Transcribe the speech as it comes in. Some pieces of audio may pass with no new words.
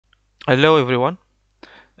Hello everyone.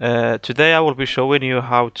 Today I will be showing you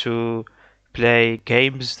how to play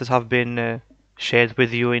games that have been shared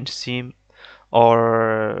with you in Steam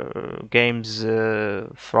or games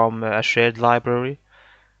from a shared library.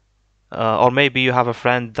 Or maybe you have a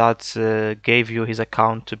friend that gave you his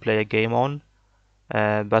account to play a game on.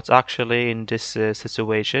 But actually in this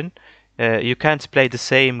situation you can't play the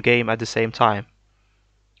same game at the same time.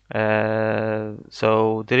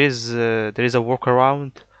 So there is a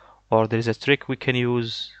workaround, or there is a trick we can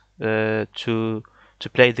use to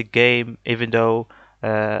play the game even though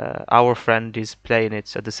our friend is playing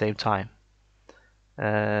it at the same time.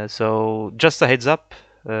 So just a heads up,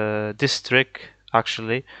 this trick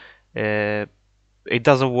actually uh, it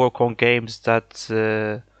doesn't work on games that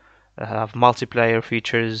have multiplayer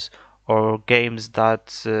features or games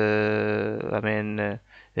that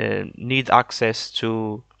need access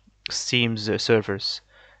to Steam's servers.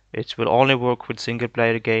 It will only work with single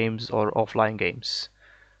player games or offline games.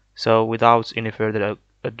 So without any further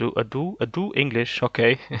ado English,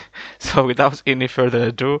 okay. So without any further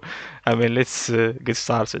ado, let's get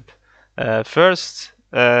started. First,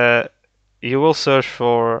 you will search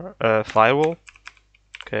for Firewall,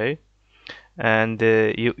 okay, and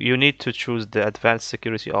you need to choose the advanced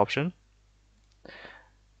security option.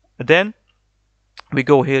 Then we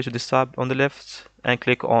go here to this tab on the left and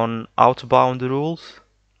click on outbound rules.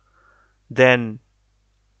 Then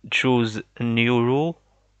choose a new rule.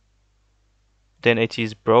 Then it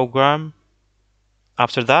is program.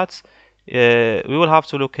 After that, we will have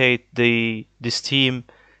to locate the Steam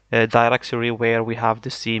directory where we have the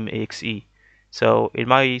Steam exe. So in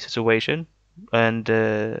my situation, and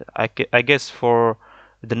I guess for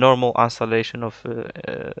the normal installation of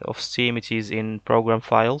Steam, it is in program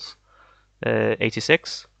files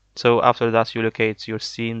 86. So after that, you locate your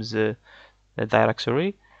Steam's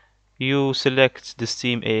directory. You select the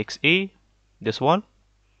Steam exe, this one.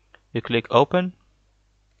 You click open,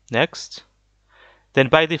 next. Then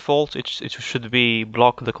by default, it should be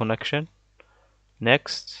block the connection,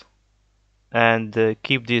 next, and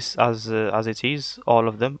keep this as it is. All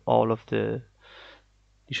of them, you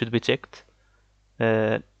should be ticked.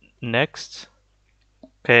 Next.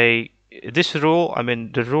 Okay, this rule,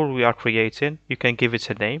 the rule we are creating, you can give it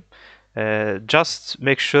a name. Just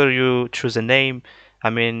make sure you choose a name,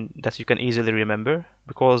 that you can easily remember,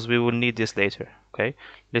 because we will need this later. Okay,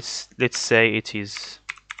 let's say it is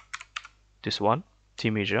this one,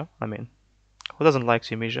 timija. Who doesn't like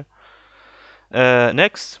timija?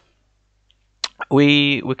 Next,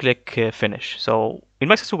 we click finish. So in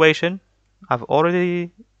my situation, I've already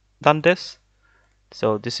done this.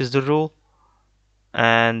 So this is the rule,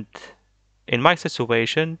 and in my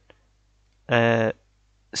situation,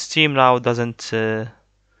 Steam now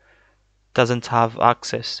doesn't have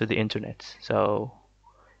access to the internet. So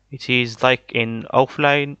it is like in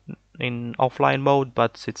offline mode,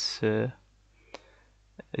 but it's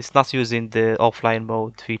not using the offline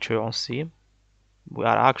mode feature on Steam. We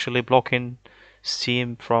are actually blocking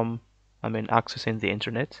Steam from accessing the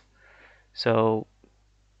internet. So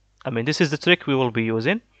this is the trick we will be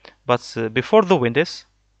using. But before doing this,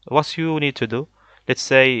 what you need to do, let's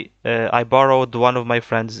say I borrowed one of my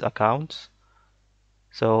friend's accounts.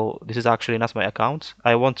 So this is actually not my account.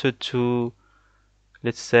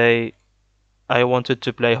 Let's say I wanted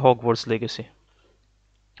to play Hogwarts Legacy.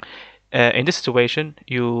 In this situation,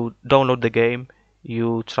 you download the game,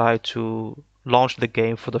 you try to launch the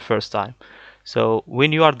game for the first time. So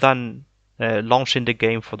when you are done launching the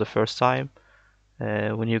game for the first time,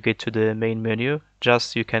 when you get to the main menu,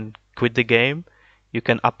 just you can quit the game. You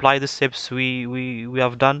can apply the steps we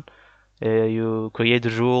have done. You create the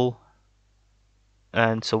rule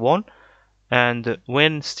and so on. And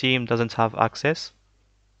when Steam doesn't have access,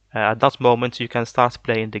 at that moment you can start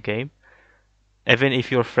playing the game, even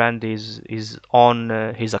if your friend is on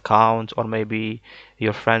his account, or maybe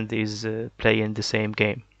your friend is playing the same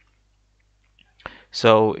game.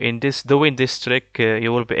 So in doing this trick,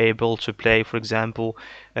 you will be able to play, for example,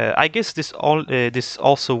 I guess this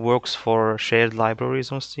also works for shared libraries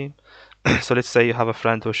on Steam. So let's say you have a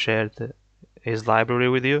friend who shared his library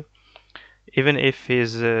with you. Even if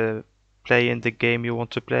he's playing the game you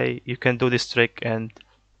want to play, you can do this trick and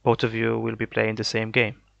both of you will be playing the same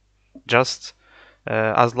game. Just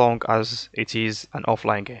as long as it is an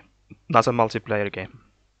offline game, not a multiplayer game.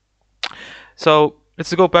 So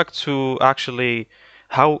let's go back to actually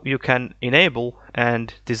how you can enable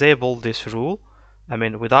and disable this rule.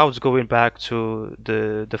 Without going back to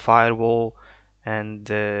the firewall and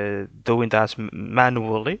doing that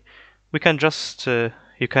manually, we can just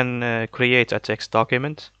you can create a text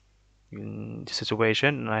document in the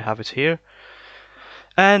situation, and I have it here.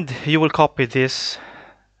 And you will copy this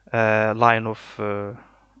line of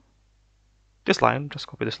this line. Just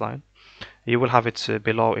copy this line. You will have it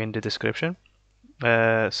below in the description.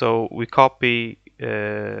 So we copy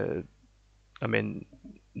I mean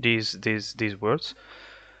these words,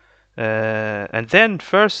 and then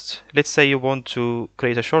first let's say you want to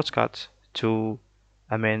create a shortcut to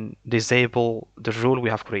disable the rule we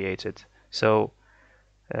have created. So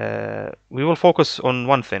we will focus on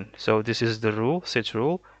one thing. So this is the rule, set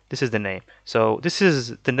rule. This is the name. So this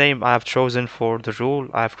is the name I have chosen for the rule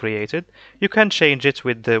I have created. You can change it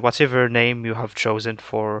with whatever name you have chosen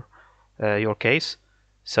for your case.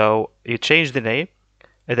 So you change the name,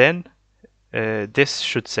 and then this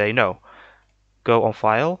should say no. Go on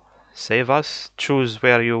file, save as, choose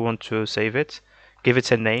where you want to save it, give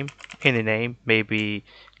it a name, any name, maybe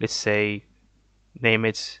let's say name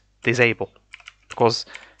it disable, because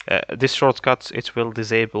this shortcut it will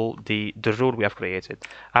disable the rule we have created.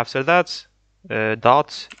 After that,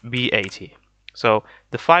 dot .bat. So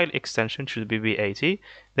the file extension should be .bat.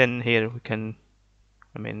 Then here we can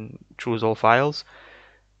choose all files,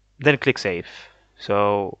 then click save.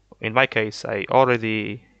 So in my case I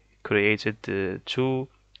already created two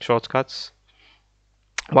shortcuts,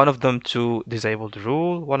 one of them to disable the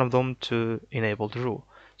rule, one of them to enable the rule.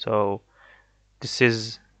 So this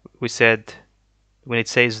is, we said when it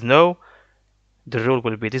says no, the rule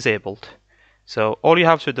will be disabled. So all you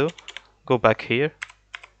have to do, go back here,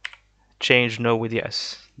 change no with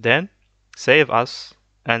yes, then save as,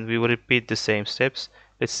 and we will repeat the same steps.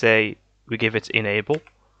 Let's say we give it enable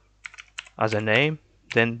as a name,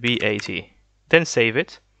 then BAT, then save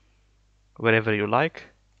it wherever you like.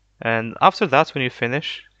 And after that, when you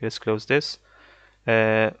finish, let's close this.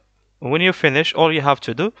 When you finish, all you have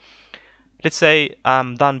to do, let's say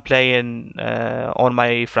I'm done playing on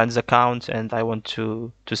my friend's account and I want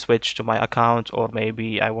to switch to my account, or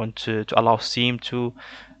maybe I want to allow Steam to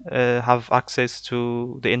have access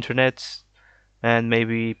to the internet and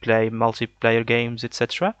maybe play multiplayer games,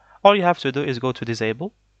 etc. All you have to do is go to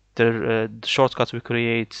disable the shortcut we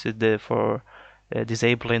created for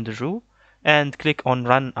disabling the rule, and click on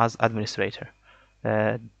run as administrator.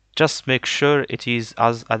 Just make sure it is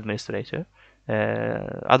as administrator,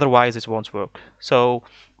 otherwise it won't work. So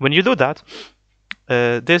when you do that,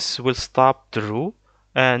 this will stop the rule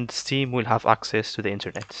and Steam will have access to the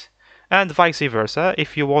internet. And vice versa,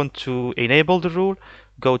 if you want to enable the rule,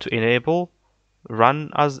 go to enable,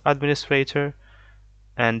 run as administrator,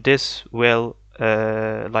 and this will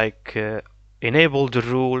enable the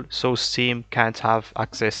rule so Steam can't have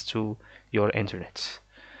access to your internet.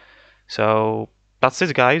 So that's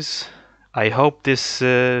it, guys. I hope this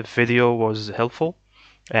video was helpful,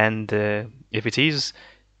 and if it is,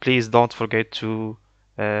 please don't forget to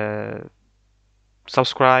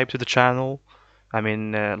subscribe to the channel,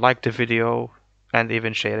 like the video, and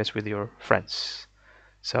even share it with your friends.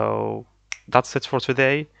 So that's it for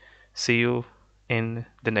today. See you in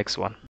the next one.